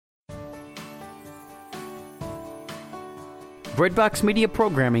Breadbox Media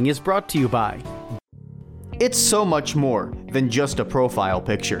programming is brought to you by... It's so much more than just a profile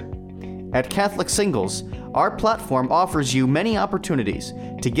picture. At Catholic Singles, our platform offers you many opportunities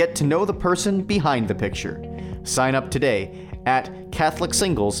to get to know the person behind the picture. Sign up today at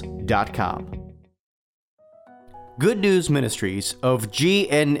CatholicSingles.com. Good News Ministries of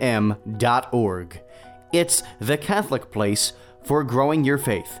GNM.org. It's the Catholic place for growing your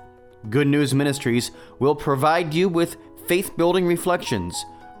faith. Good News Ministries will provide you with faith-building reflections,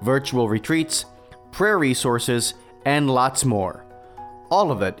 virtual retreats, prayer resources, and lots more.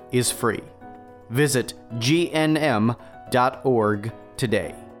 All of it is free. Visit GNM.org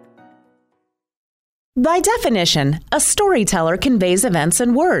today. By definition, a storyteller conveys events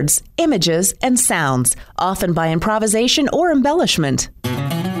in words, images, and sounds, often by improvisation or embellishment.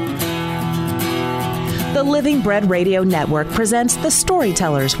 The Living Bread Radio Network presents The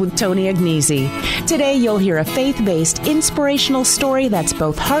Storytellers with Tony Agnesi. Today you'll hear a faith-based, inspirational story that's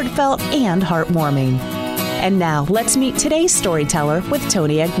both heartfelt and heartwarming. And now, let's meet today's storyteller with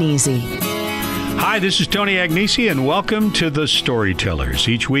Tony Agnesi. Hi, this is Tony Agnesi, and welcome to The Storytellers.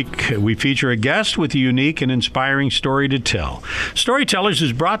 Each week, we feature a guest with a unique and inspiring story to tell. Storytellers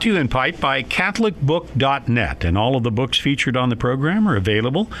is brought to you in part by CatholicBook.net, and all of the books featured on the program are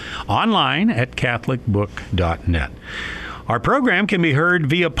available online at CatholicBook.net. Our program can be heard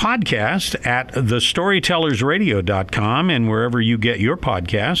via podcast at thestorytellersradio.com and wherever you get your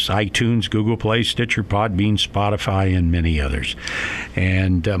podcasts, iTunes, Google Play, Stitcher, Podbean, Spotify, and many others.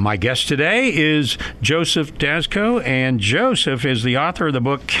 And my guest today is Joseph Daczko, and Joseph is the author of the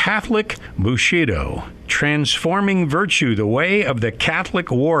book Catholic Bushido, Transforming Virtue, The Way of the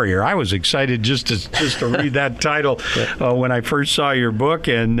Catholic Warrior. I was excited just to read that title when I first saw your book.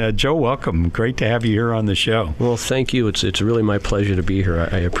 And Joe, welcome. Great to have you here on the show. Well, thank you. It's really my pleasure to be here.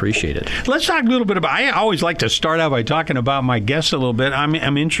 I appreciate it. Let's talk a little bit about, I always like to start out by talking about my guests a little bit.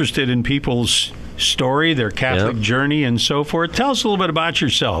 I'm interested in people's story, their Catholic journey, and so forth. Tell us a little bit about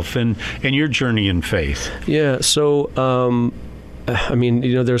yourself and your journey in faith. Yeah, so I mean,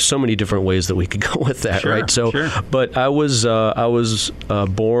 there's so many different ways that we could go with that, right? So, but I was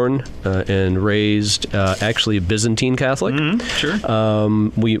born and raised actually a Byzantine Catholic.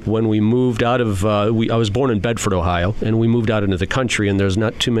 When we moved out of, I was born in Bedford, Ohio, and we moved out into the country, and there's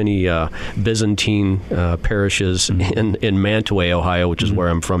not too many Byzantine parishes in Mantua, Ohio, which is where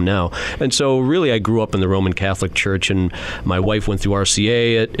I'm from now. And so, really, I grew up in the Roman Catholic Church, and my wife went through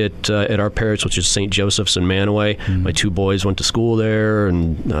RCA at our parish, which is St. Joseph's in Mantua. My two boys went to school there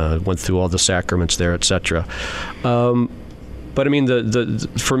and went through all the sacraments there, etc. But I mean,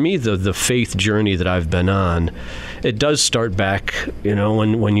 for me, the faith journey that I've been on, it does start back,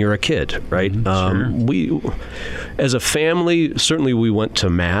 when you're a kid, right? We, as a family, certainly we went to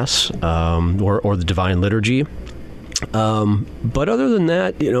Mass or the Divine Liturgy. But other than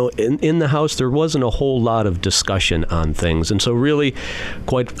that, in the house, there wasn't a whole lot of discussion on things. And so really,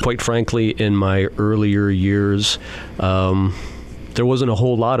 quite frankly, in my earlier years, there wasn't a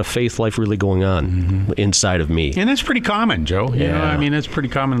whole lot of faith life really going on inside of me. And that's pretty common, Joe. That's pretty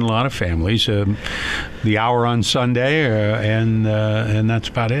common in a lot of families. The hour on Sunday, and that's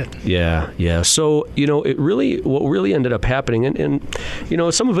about it. Yeah. So, what really ended up happening, and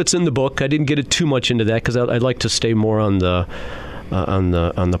some of it's in the book. I didn't get it too much into that because I'd like to stay more on the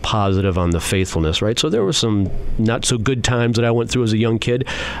positive, on the faithfulness, right? So there were some not so good times that I went through as a young kid,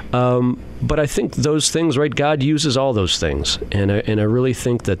 but I think those things, right? God uses all those things, and I really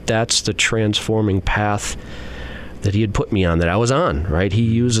think that that's the transforming path that he had put me on, that I was on, right? He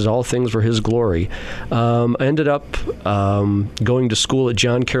uses all things for his glory. I ended up going to school at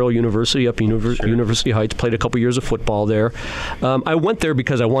John Carroll University up in University Heights, played a couple years of football there. I went there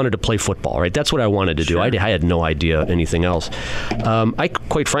because I wanted to play football, right? That's what I wanted to do. I had no idea anything else.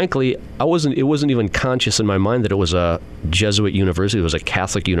 Quite frankly, it wasn't even conscious in my mind that it was a Jesuit university. It was a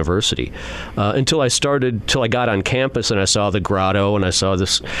Catholic university until I got on campus and I saw the grotto and I saw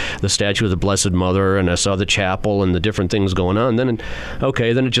the statue of the Blessed Mother and I saw the chapel and the different things going on. Then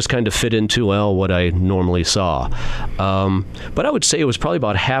it just kind of fit into, what I normally saw. But I would say it was probably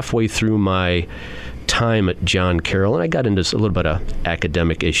about halfway through my time at John Carroll, and I got into a little bit of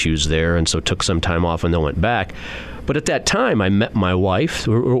academic issues there, and so took some time off and then went back. But at that time, I met my wife,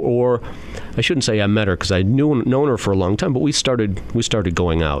 or I shouldn't say I met her because I'd known her for a long time, but we started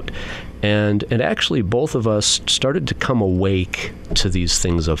going out. And actually, both of us started to come awake to these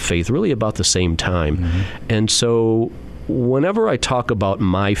things of faith really about the same time. And so whenever I talk about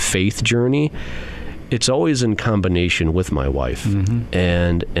my faith journey, it's always in combination with my wife.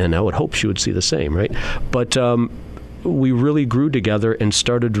 And I would hope she would see the same, right? But we really grew together and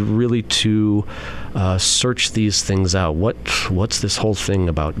started really to search these things out. What's this whole thing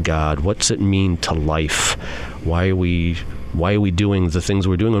about God? What's it mean to life? Why are we doing the things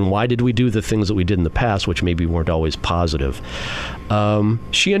we're doing, and why did we do the things that we did in the past, which maybe weren't always positive?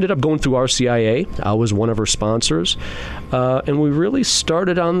 She ended up going through RCIA. I was one of her sponsors, and we really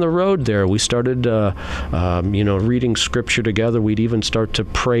started on the road there. We started, reading scripture together. We'd even start to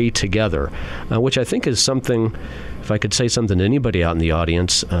pray together, which I think is something. If I could say something to anybody out in the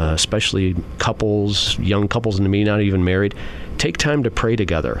audience, especially couples, young couples, and me not even married, take time to pray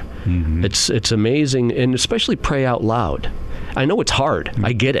together. Mm-hmm. It's amazing, and especially pray out loud. I know it's hard.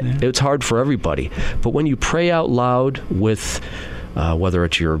 I get it. It's hard for everybody. But when you pray out loud with, whether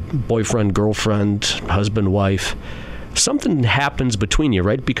it's your boyfriend, girlfriend, husband, wife, something happens between you,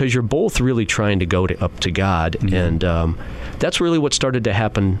 right? Because you're both really trying to go up to God, and that's really what started to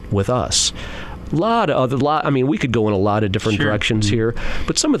happen with us. We could go in a lot of different directions here,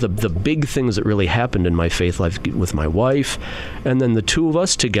 but some of the big things that really happened in my faith life with my wife, and then the two of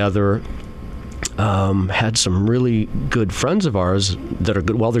us together had some really good friends of ours that are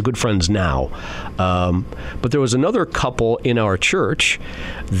good. Well, they're good friends now. But there was another couple in our church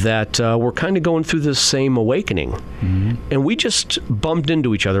that were kind of going through this same awakening. Mm-hmm. And we just bumped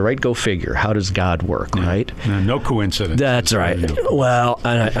into each other, right? Go figure. How does God work, right? No coincidence. That's right. Well,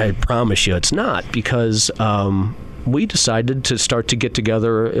 I promise you it's not, because we decided to start to get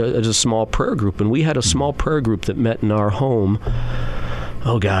together as a small prayer group. And we had a small prayer group that met in our home.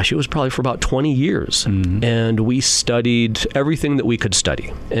 Oh gosh, it was probably for about 20 years. Mm-hmm. And we studied everything that we could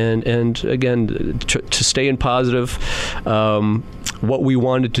study. And again, to stay in positive, what we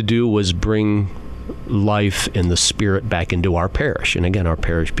wanted to do was bring life in the Spirit back into our parish. And again, our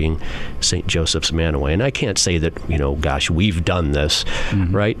parish being St. Joseph's Manaway. And I can't say that, gosh, we've done this,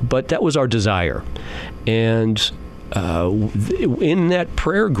 right? But that was our desire. And in that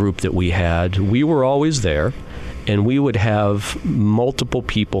prayer group that we had, we were always there. And we would have multiple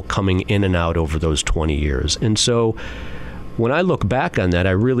people coming in and out over those 20 years. And so when I look back on that,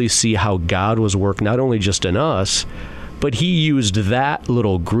 I really see how God was working not only just in us, but he used that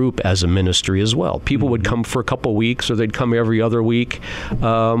little group as a ministry as well. People would come for a couple weeks, or they'd come every other week,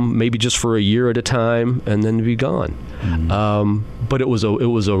 maybe just for a year at a time, and then be gone. But it was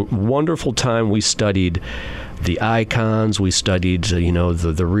a wonderful time. We studied the icons. We studied,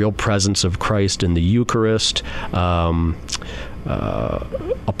 the real presence of Christ in the Eucharist,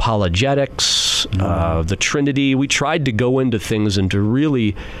 apologetics, the Trinity. We tried to go into things and to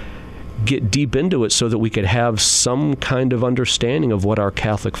really get deep into it so that we could have some kind of understanding of what our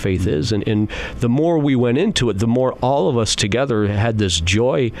Catholic faith is. And the more we went into it, the more all of us together had this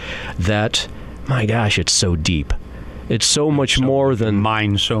joy that, my gosh, it's so deep. It's so much more than...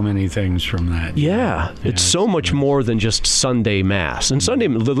 Mine so many things from that. Yeah, it's so much more than just Sunday Mass. And Sunday,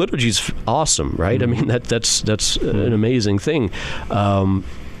 the liturgy's awesome, right? I mean, that's an amazing thing.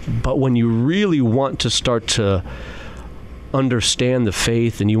 But when you really want to start to understand the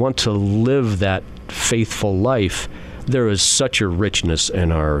faith and you want to live that faithful life, there is such a richness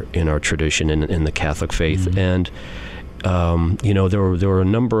in our tradition in the Catholic faith. And there were a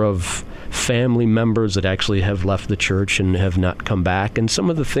number of family members that actually have left the church and have not come back. And some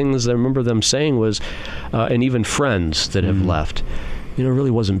of the things I remember them saying was, and even friends that have left,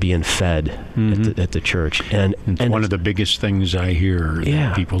 really wasn't being fed at the church. And it's one of the biggest things I hear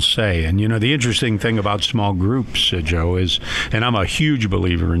that people say. And, the interesting thing about small groups, Joe, is, and I'm a huge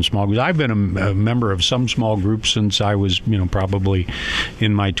believer in small groups. I've been a member of some small groups since I was, probably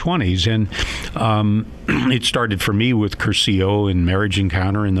in my 20s. And it started for me with Curcio and Marriage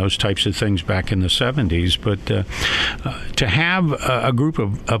Encounter and those types of things back in the 70s. But to have a group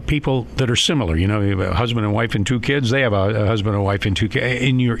of people that are similar, you have a husband and wife and two kids, they have a husband and wife and two kids,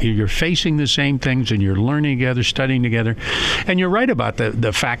 and you're facing the same things, and you're learning together, studying together. And you're right about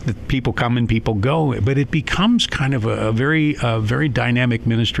the fact that people come and people go, but it becomes kind of a very dynamic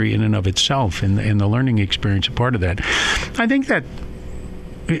ministry in and of itself, and the learning experience a part of that. I think that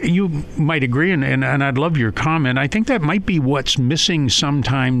you might agree, and I'd love your comment. I think that might be what's missing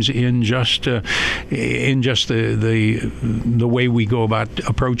sometimes in just the way we go about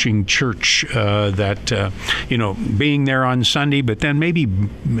approaching church. Being there on Sunday, but then maybe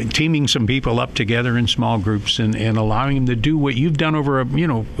teaming some people up together in small groups and allowing them to do what you've done over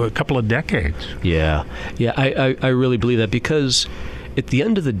a couple of decades. Yeah. I really believe that, because at the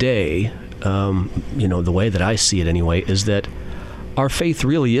end of the day, the way that I see it anyway is that our faith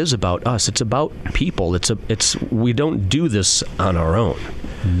really is about us. It's about people. We don't do this on our own.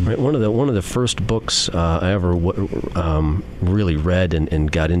 Mm-hmm. Right. One of the first books I ever really read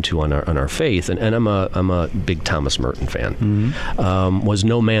and got into on our faith, and I'm a big Thomas Merton fan. Mm-hmm. Was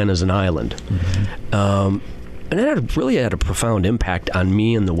No Man is an Island. Mm-hmm. And it really had a profound impact on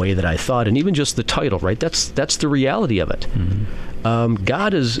me and the way that I thought, and even just the title, right? That's the reality of it. Mm-hmm.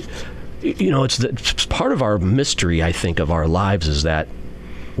 God is, it's part of our mystery, I think, of our lives is that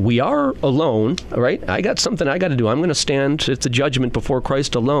we are alone, right? I got something I got to do. I'm going to stand at the judgment before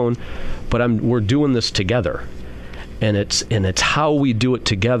Christ alone, but we're doing this together. And it's how we do it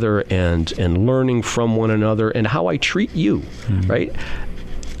together and learning from one another and how I treat you, mm-hmm. right?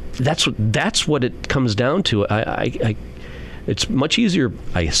 That's what it comes down to. It's much easier,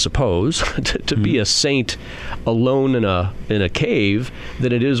 I suppose, to mm-hmm. be a saint alone in a cave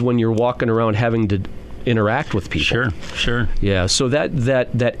than it is when you're walking around having to interact with people. Sure. Yeah, so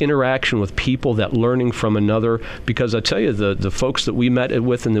that interaction with people, that learning from another, because I tell you, the folks that we met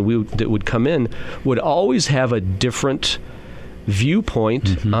with and that would come in would always have a different viewpoint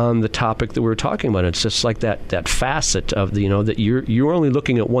mm-hmm. on the topic that we were talking about. It's just like that facet of that you're only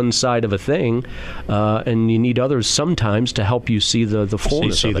looking at one side of a thing, and you need others sometimes to help you see the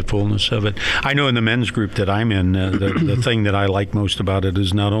fullness of it. The fullness of it. I know in the men's group that I'm in, the thing that I like most about it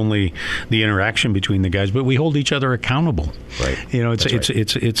is not only the interaction between the guys, but we hold each other accountable. Right.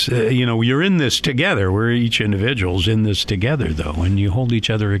 It's you're in this together. We're each individuals in this together, though, and you hold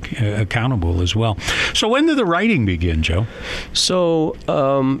each other accountable as well. So when did the writing begin, Joe? So,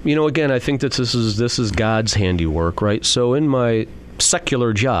 again, I think that this is God's handiwork, right? So in my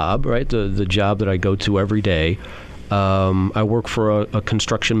secular job, right, the job that I go to every day, I work for a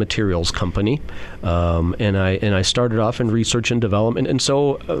construction materials company, and I started off in research and development, and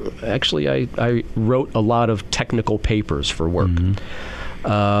so actually I wrote a lot of technical papers for work.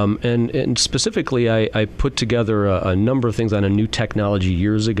 Mm-hmm. And specifically, I put together a number of things on a new technology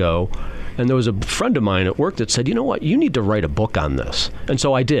years ago. And there was a friend of mine at work that said, you know what, you need to write a book on this. And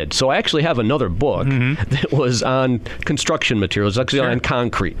so I did. So I actually have another book mm-hmm. that was on construction materials, actually on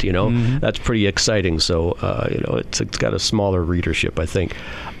concrete, Mm-hmm. That's pretty exciting. So, it's got a smaller readership, I think.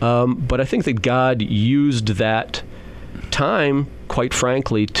 But I think that God used that time, quite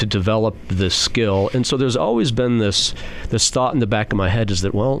frankly, to develop this skill. And so there's always been this thought in the back of my head is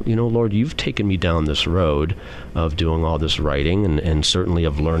that, well, Lord, you've taken me down this road of doing all this writing and certainly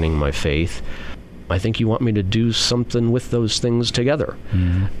of learning my faith. I think you want me to do something with those things together.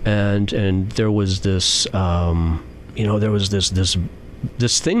 Mm-hmm. And there was this,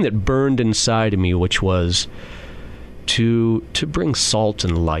 this thing that burned inside of me, which was to bring salt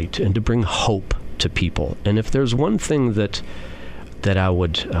and light and to bring hope to people. And if there's one thing that I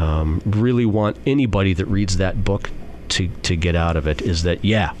would really want anybody that reads that book to get out of it is that,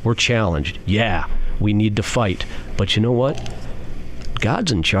 yeah, we're challenged. Yeah, we need to fight. But you know what?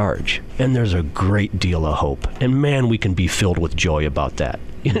 God's in charge, and there's a great deal of hope. And man, we can be filled with joy about that,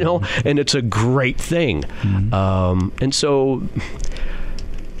 and it's a great thing. Mm-hmm. And so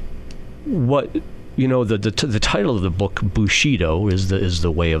what... the title of the book, Bushido, is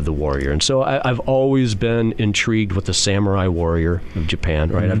the way of the warrior, and so I've always been intrigued with the samurai warrior of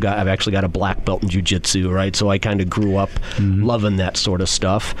Japan. Right, mm-hmm. I've actually got a black belt in jiu-jitsu. Right, so I kind of grew up mm-hmm. loving that sort of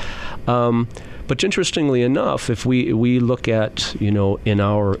stuff. But interestingly enough, if we look at in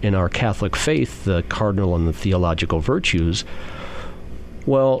our Catholic faith, the cardinal and the theological virtues,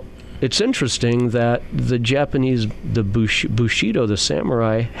 well, it's interesting that the Japanese, the Bushido, the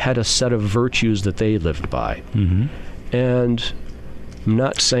samurai, had a set of virtues that they lived by. Mm-hmm. And I'm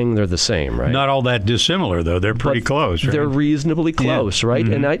not saying they're the same, right? Not all that dissimilar, though. They're pretty close, right? They're reasonably close, right?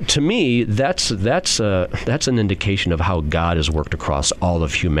 Mm-hmm. And to me, that's an indication of how God has worked across all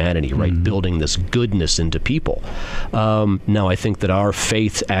of humanity, right? Mm-hmm. Building this goodness into people. Now, I think that our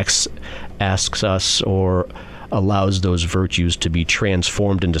faith asks us or allows those virtues to be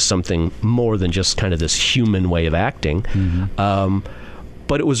transformed into something more than just kind of this human way of acting. Mm-hmm.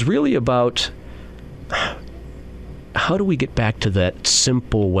 But it was really about how do we get back to that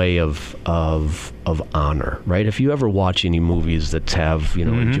simple way of honor, right? If you ever watch any movies that have,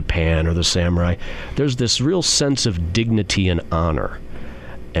 mm-hmm. in Japan or the samurai, there's this real sense of dignity and honor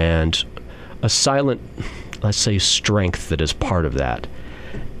and a silent, let's say, strength that is part of that.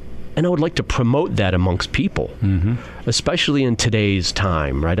 And I would like to promote that amongst people, mm-hmm. especially in today's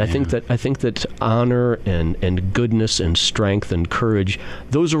time, right? I think that honor and goodness and strength and courage,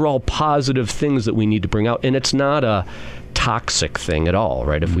 those are all positive things that we need to bring out. And it's not a toxic thing at all,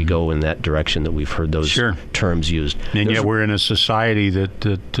 right? If we go in that direction that we've heard those terms used. And yet we're in a society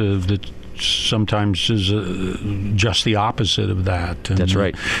that sometimes is just the opposite of that. And, That's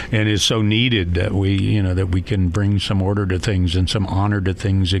right. And is so needed that we can bring some order to things and some honor to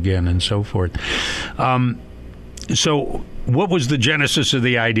things again and so forth. So what was the genesis of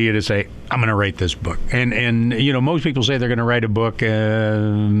the idea to say, I'm going to write this book? And most people say they're going to write a book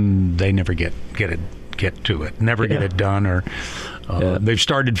and they never get to it, never get it done, or they've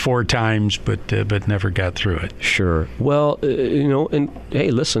started 4 times but never got through it. Sure. Well, and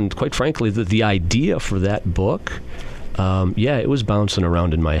hey, listen, quite frankly, the idea for that book, it was bouncing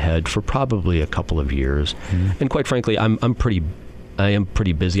around in my head for probably a couple of years. And quite frankly, I am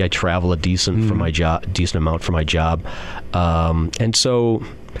pretty busy. I travel a decent amount for my job. And so,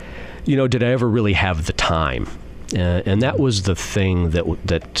 did I ever really have the time? And that was the thing that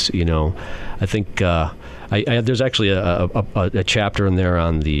I think there's actually a chapter in there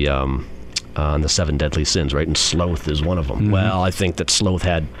on the 7 deadly sins, right? And sloth is one of them. Well, I think that sloth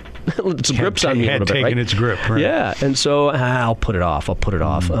had its grips on me a little bit, right? Had taken its grip, right? Yeah, and so I'll put it off.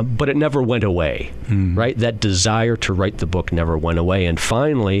 But it never went away, right? That desire to write the book never went away. And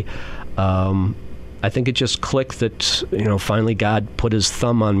finally, I think it just clicked that, finally God put his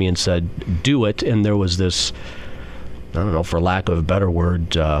thumb on me and said, do it. And there was this, I don't know, for lack of a better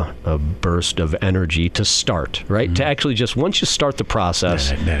word, a burst of energy to start, right? To actually just, once you start the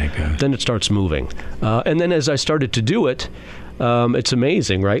process, then it starts moving. And then as I started to do it, it's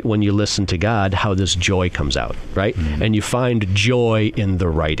amazing, right? When you listen to God, how this joy comes out, right? And you find joy in the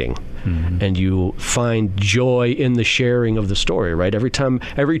writing. And you find joy in the sharing of the story, right?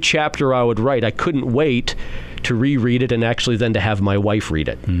 Every chapter I would write, I couldn't wait to reread it and actually then to have my wife read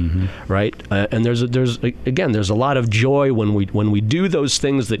it, right? And there's a lot of joy when we do those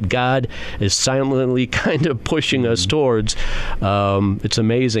things that God is silently kind of pushing us towards. It's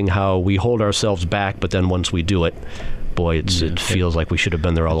amazing how we hold ourselves back, but then once we do it, boy, it feels like we should have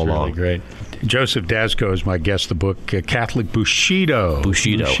been there all along. Really great. Joseph Daczko is my guest. The book Catholic Bushido.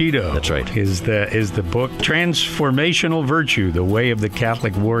 Bushido. That's right. Is the book Transformational Virtue: The Way of the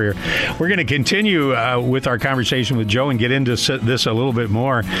Catholic Warrior. We're going to continue with our conversation with Joe and get into this a little bit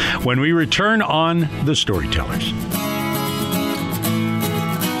more when we return on The Storytellers.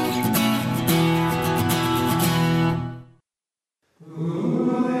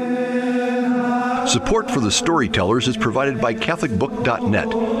 Support for The Storytellers is provided by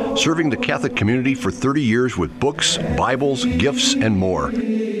CatholicBook.net, serving the Catholic community for 30 years with books, Bibles, gifts, and more.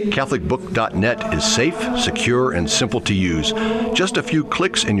 CatholicBook.net is safe, secure, and simple to use. Just a few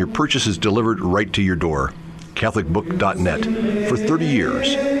clicks and your purchase is delivered right to your door. CatholicBook.net, for 30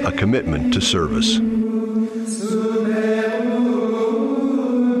 years, a commitment to service.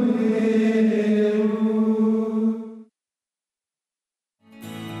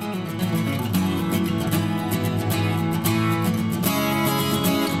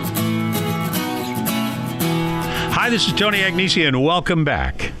 Hi, this is Tony Agnesi, and welcome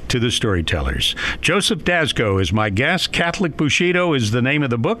back to The Storytellers. Joseph Daczko is my guest. Catholic Bushido is the name of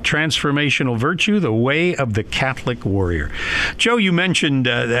the book, Transformational Virtue: The Way of the Catholic Warrior. Joe, you mentioned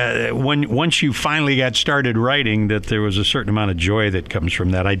that once you finally got started writing, that there was a certain amount of joy that comes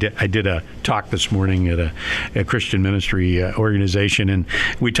from that. I did a talk this morning at a Christian ministry organization, and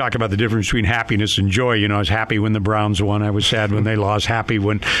we talked about the difference between happiness and joy. I was happy when the Browns won. I was sad when they lost. Happy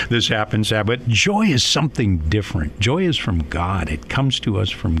when this happened. Sad. But joy is something different. Joy is from God. It comes to us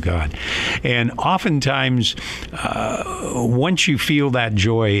from God. And oftentimes, once you feel that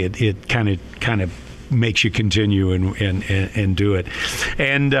joy, it kind of makes you continue and do it.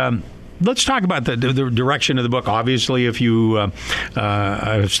 And let's talk about the direction of the book. Obviously, if you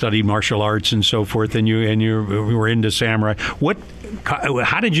have studied martial arts and so forth, and you were into samurai,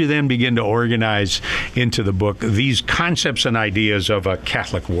 how did you then begin to organize into the book these concepts and ideas of a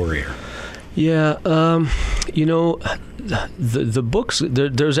Catholic warrior? Yeah, the books,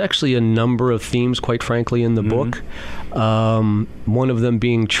 there's actually a number of themes, quite frankly, in the book. One of them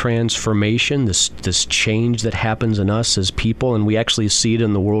being transformation, this change that happens in us as people, and we actually see it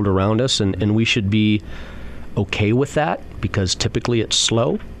in the world around us, and we should be okay with that, because typically it's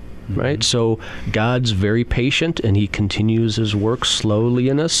slow. Right? So God's very patient, and he continues his work slowly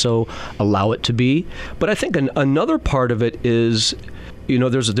in us, so allow it to be. But I think another part of it is,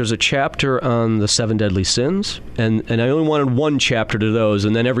 there's a chapter on the 7 deadly sins, and I only wanted one chapter to those,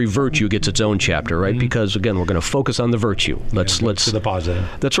 and then every virtue gets its own chapter, right? Because again, we're going to focus on the virtue. Let's to the positive.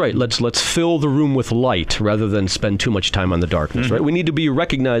 That's right. Let's fill the room with light rather than spend too much time on the darkness, right? We need to be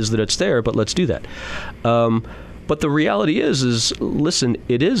recognized that it's there, but let's do that. But the reality is listen,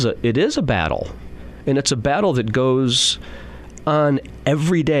 it is a battle, and it's a battle that goes on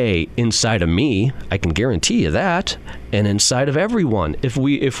every day inside of me. I can guarantee you that, and inside of everyone. If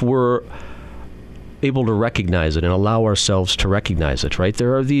we're able to recognize it and allow ourselves to recognize it, right?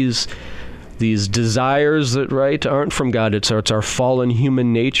 There are these desires that, right, aren't from God. It's our fallen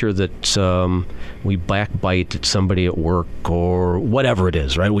human nature that we backbite at somebody at work or whatever it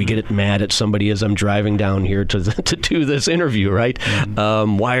is, right? We get mad at somebody as I'm driving down here to do this interview, right?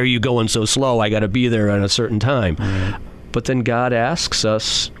 Why are you going so slow? I got to be there at a certain time. But then God asks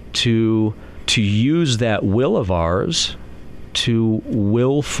us to use that will of ours to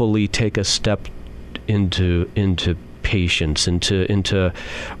willfully take a step into patience, into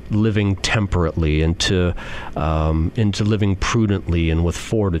living temperately, into living prudently and with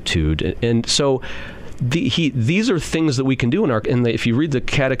fortitude. And so these are things that we can do if you read the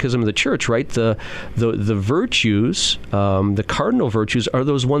Catechism of the Church, right? The virtues, the cardinal virtues, are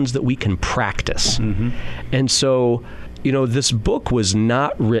those ones that we can practice. And so, this book was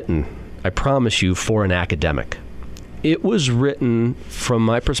not written, I promise you, for an academic. It was written, from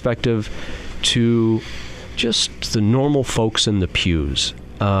my perspective, to just the normal folks in the pews.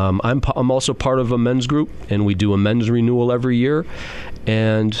 I'm also part of a men's group, and we do a men's renewal every year.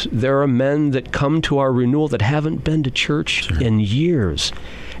 And there are men that come to our renewal that haven't been to church in years.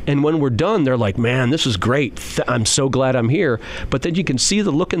 And when we're done, they're like, man, this is great. I'm so glad I'm here. But then you can see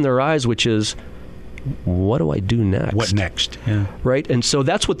the look in their eyes, which is, what do I do next? What next? Yeah. Right? And so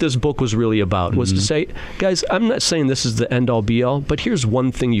that's what this book was really about, was to say, guys, I'm not saying this is the end-all, be-all, but here's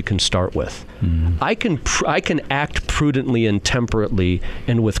one thing you can start with. I can act prudently and temperately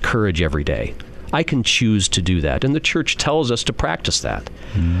and with courage every day. I can choose to do that. And the church tells us to practice that.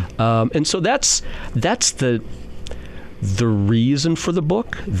 And so that's the reason for the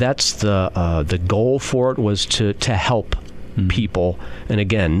book. That's the goal for it, was to help people, and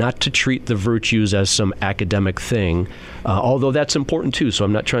again, not to treat the virtues as some academic thing, although that's important too, so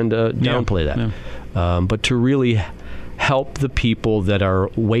I'm not trying to downplay that, but to really help the people that are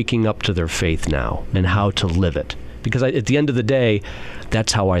waking up to their faith now and how to live it. Because at the end of the day,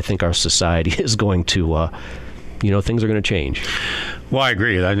 that's how I think our society is going to, things are going to change. Well, I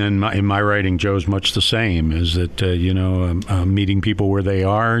agree. And in my writing, Joe's much the same, is that, meeting people where they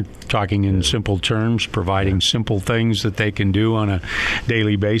are, talking in simple terms, providing simple things that they can do on a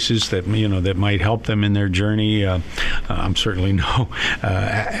daily basis that, that might help them in their journey. I'm certainly no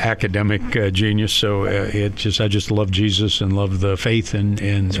academic genius, so I just love Jesus and love the faith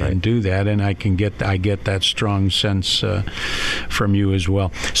and do that. And I get that strong sense from you as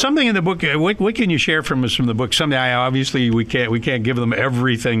well. Something in the book, what can you share from us from the book? Something, obviously we can't give them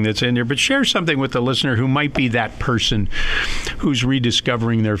everything that's in there, but share something with the listener who might be that person who's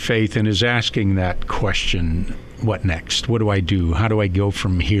rediscovering their faith and is asking that question, what next? What do I do? How do I go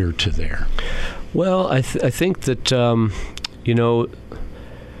from here to there? Well, I think that,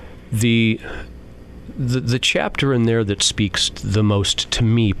 the chapter in there that speaks the most to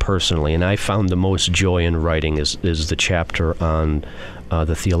me personally, and I found the most joy in writing, is the chapter on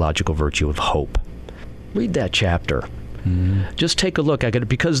the theological virtue of hope. Read that chapter. Just take a look at it,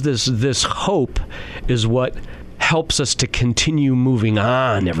 because this hope is what helps us to continue moving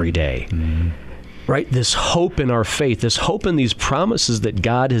on every day. Right? This hope in our faith, this hope in these promises that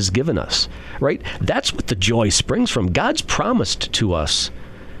God has given us. Right? That's what the joy springs from. God's promised to us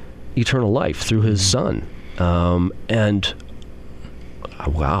eternal life through His Son. And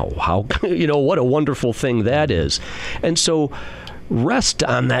wow, how what a wonderful thing that is. And so rest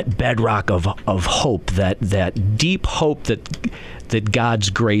on that bedrock of hope, that deep hope that God's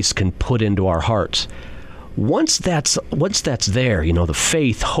grace can put into our hearts. Once that's there, the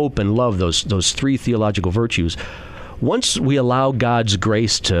faith, hope, and love, those three theological virtues, once we allow God's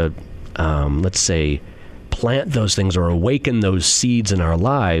grace to, let's say, plant those things or awaken those seeds in our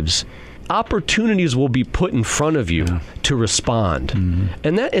lives, opportunities will be put in front of you to respond.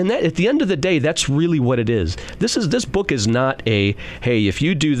 And that at the end of the day, that's really what it is. This book is not hey, if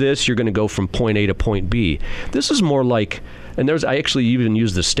you do this, you're going to go from point A to point B. This is more like, and I actually even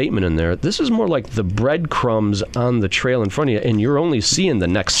used the statement in there, this is more like the breadcrumbs on the trail in front of you, and you're only seeing the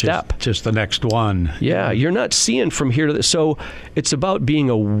next step. Just the next one. Yeah, you're not seeing from here to there. So it's about being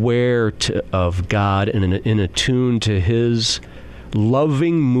aware of God and in attune to His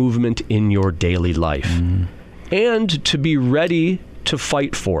loving movement in your daily life, and to be ready to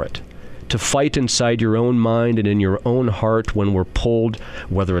fight for it, to fight inside your own mind and in your own heart when we're pulled,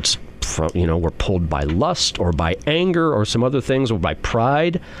 whether it's we're pulled by lust or by anger or some other things, or by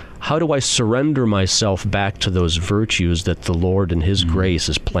pride. how do I surrender myself back to those virtues that the Lord and His grace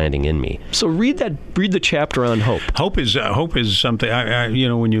is planting in me? So read the chapter on hope. Hope is something.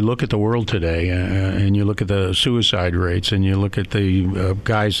 When you look at the world today, and you look at the suicide rates, and you look at the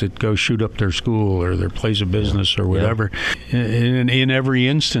guys that go shoot up their school or their place of business or whatever, in every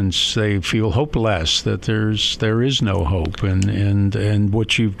instance they feel hopeless. That there is no hope, and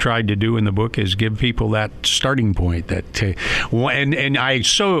what you've tried to do in the book is give people that starting point. And I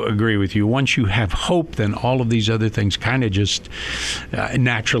so agree with you. Once you have hope, then all of these other things kind of just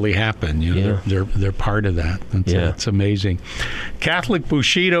naturally happen. They're part of that. It's amazing. Catholic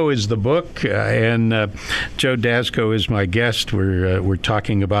Bushido is the book, and Joe Daczko is my guest. We're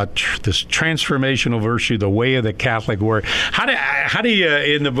talking about this transformational virtue, the way of the Catholic warrior. How do you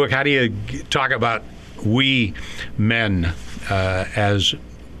in the book? How do you talk about we men as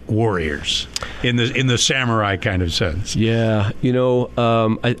warriors in the samurai kind of sense? Yeah,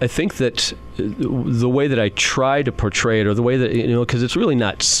 I think that the way that I try to portray it, or the way that because it's really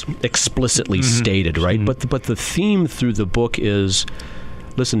not explicitly stated, right? Mm-hmm. But the theme through the book is,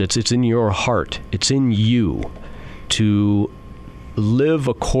 listen, it's in your heart, it's in you to live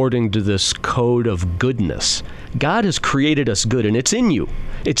according to this code of goodness. God has created us good, and it's in you.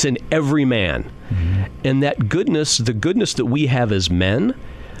 It's in every man. Mm-hmm. And that goodness, the goodness that we have as men,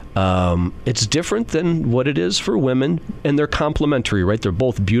 it's different than what it is for women, and they're complementary, right? They're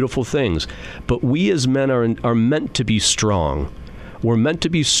both beautiful things. But we as men are meant to be strong. We're meant to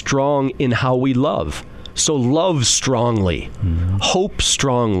be strong in how we love. So love strongly, hope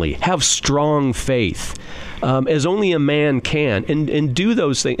strongly, have strong faith, as only a man can, and do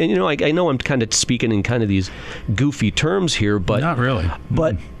those things. And I know I'm kind of speaking in kind of these goofy terms here, but not really.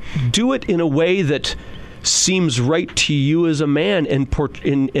 But do it in a way that seems right to you as a man, and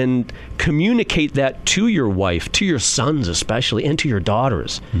communicate that to your wife, to your sons especially, and to your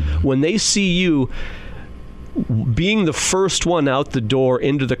daughters. Mm-hmm. When they see you being the first one out the door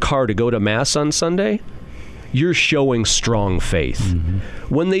into the car to go to Mass on Sunday, you're showing strong faith. Mm-hmm.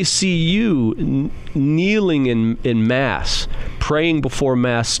 When they see you kneeling in Mass, praying before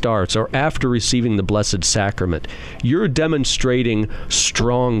Mass starts, or after receiving the Blessed Sacrament, you're demonstrating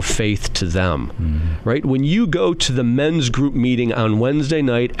strong faith to them, right? When you go to the men's group meeting on Wednesday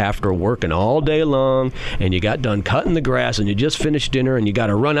night after working all day long, and you got done cutting the grass, and you just finished dinner, and you got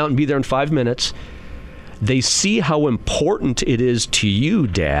to run out and be there in 5 minutes, they see how important it is to you,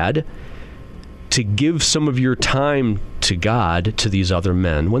 Dad, to give some of your time to God, to these other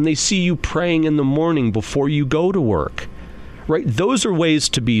men. When they see you praying in the morning before you go to work, right? Those are ways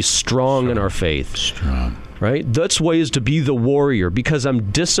to be strong in our faith. Strong. Right? That's ways to be the warrior, because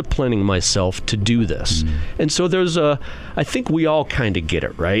I'm disciplining myself to do this. And so I think we all kind of get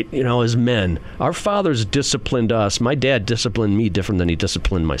it, right? As men, our fathers disciplined us. My dad disciplined me different than he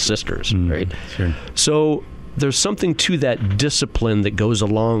disciplined my sisters, right? Sure. So there's something to that discipline that goes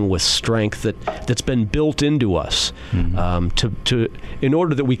along with strength that's been built into us, in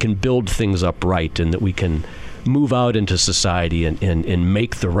order that we can build things up right, and that we can move out into society and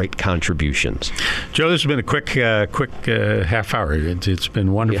make the right contributions. Joe, this has been a quick half hour. It's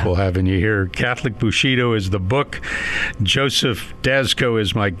been wonderful having you here. Catholic Bushido is the book. Joseph Daczko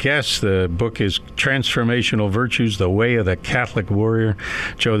is my guest. The book is Transformational Virtues, The Way of the Catholic Warrior.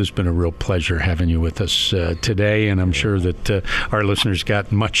 Joe, this has been a real pleasure having you with us today, and I'm sure that our listeners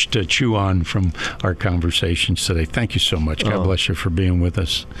got much to chew on from our conversations today. Thank you so much. God bless you for being with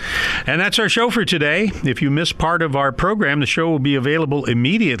us. And that's our show for today. If you missed part of our program, the show will be available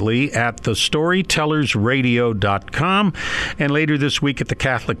immediately at thestorytellersradio.com and later this week at the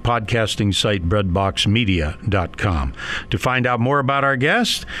Catholic podcasting site breadboxmedia.com. To find out more about our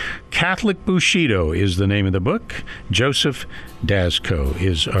guest, Catholic Bushido is the name of the book. Joseph Daczko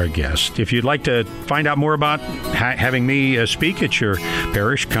is our guest. If you'd like to find out more about having me speak at your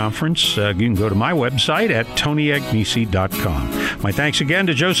parish conference, you can go to my website at tonyagnesi.com. My thanks again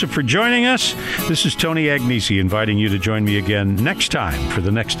to Joseph for joining us. This is Tony Agnesi inviting you to join me again next time for the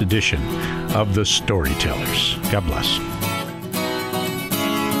next edition of The Storytellers. God bless.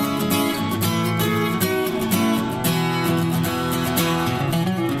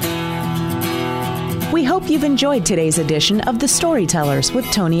 We hope you've enjoyed today's edition of The Storytellers with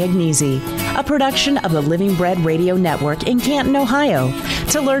Tony Agnesi, a production of the Living Bread Radio Network in Canton, Ohio.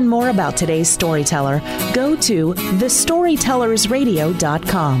 To learn more about today's storyteller, go to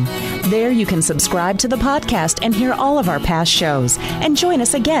thestorytellersradio.com. There you can subscribe to the podcast and hear all of our past shows. And join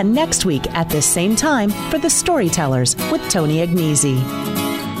us again next week at this same time for The Storytellers with Tony Agnesi.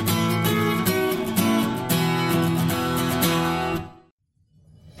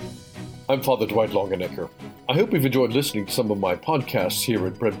 I'm Father Dwight Longenecker. I hope you've enjoyed listening to some of my podcasts here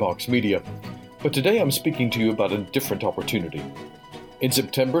at Breadbox Media, but today I'm speaking to you about a different opportunity. In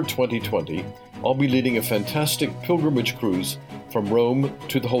September 2020, I'll be leading a fantastic pilgrimage cruise from Rome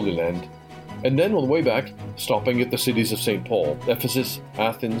to the Holy Land, and then on the way back, stopping at the cities of St. Paul, Ephesus,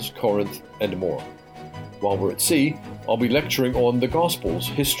 Athens, Corinth, and more. While we're at sea, I'll be lecturing on the Gospels,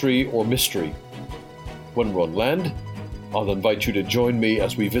 history or mystery. When we're on land, I'll invite you to join me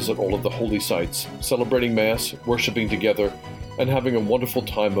as we visit all of the holy sites, celebrating Mass, worshiping together, and having a wonderful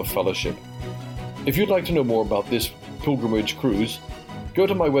time of fellowship. If you'd like to know more about this pilgrimage cruise, go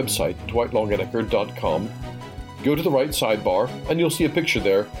to my website, dwightlongenecker.com, go to the right sidebar, and you'll see a picture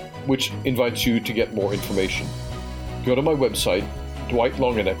there which invites you to get more information. Go to my website,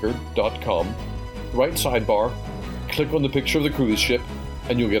 dwightlongenecker.com, right sidebar, click on the picture of the cruise ship,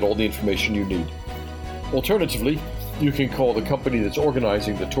 and you'll get all the information you need. Alternatively, you can call the company that's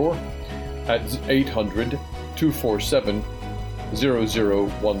organizing the tour at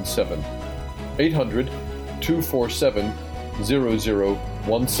 800-247-0017.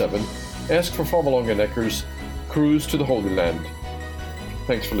 800-247-0017. Ask for Father Longenecker's Cruise to the Holy Land.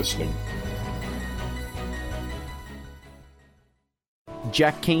 Thanks for listening.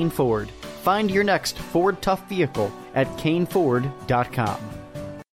 Jack Kane Ford. Find your next Ford Tough vehicle at caneford.com.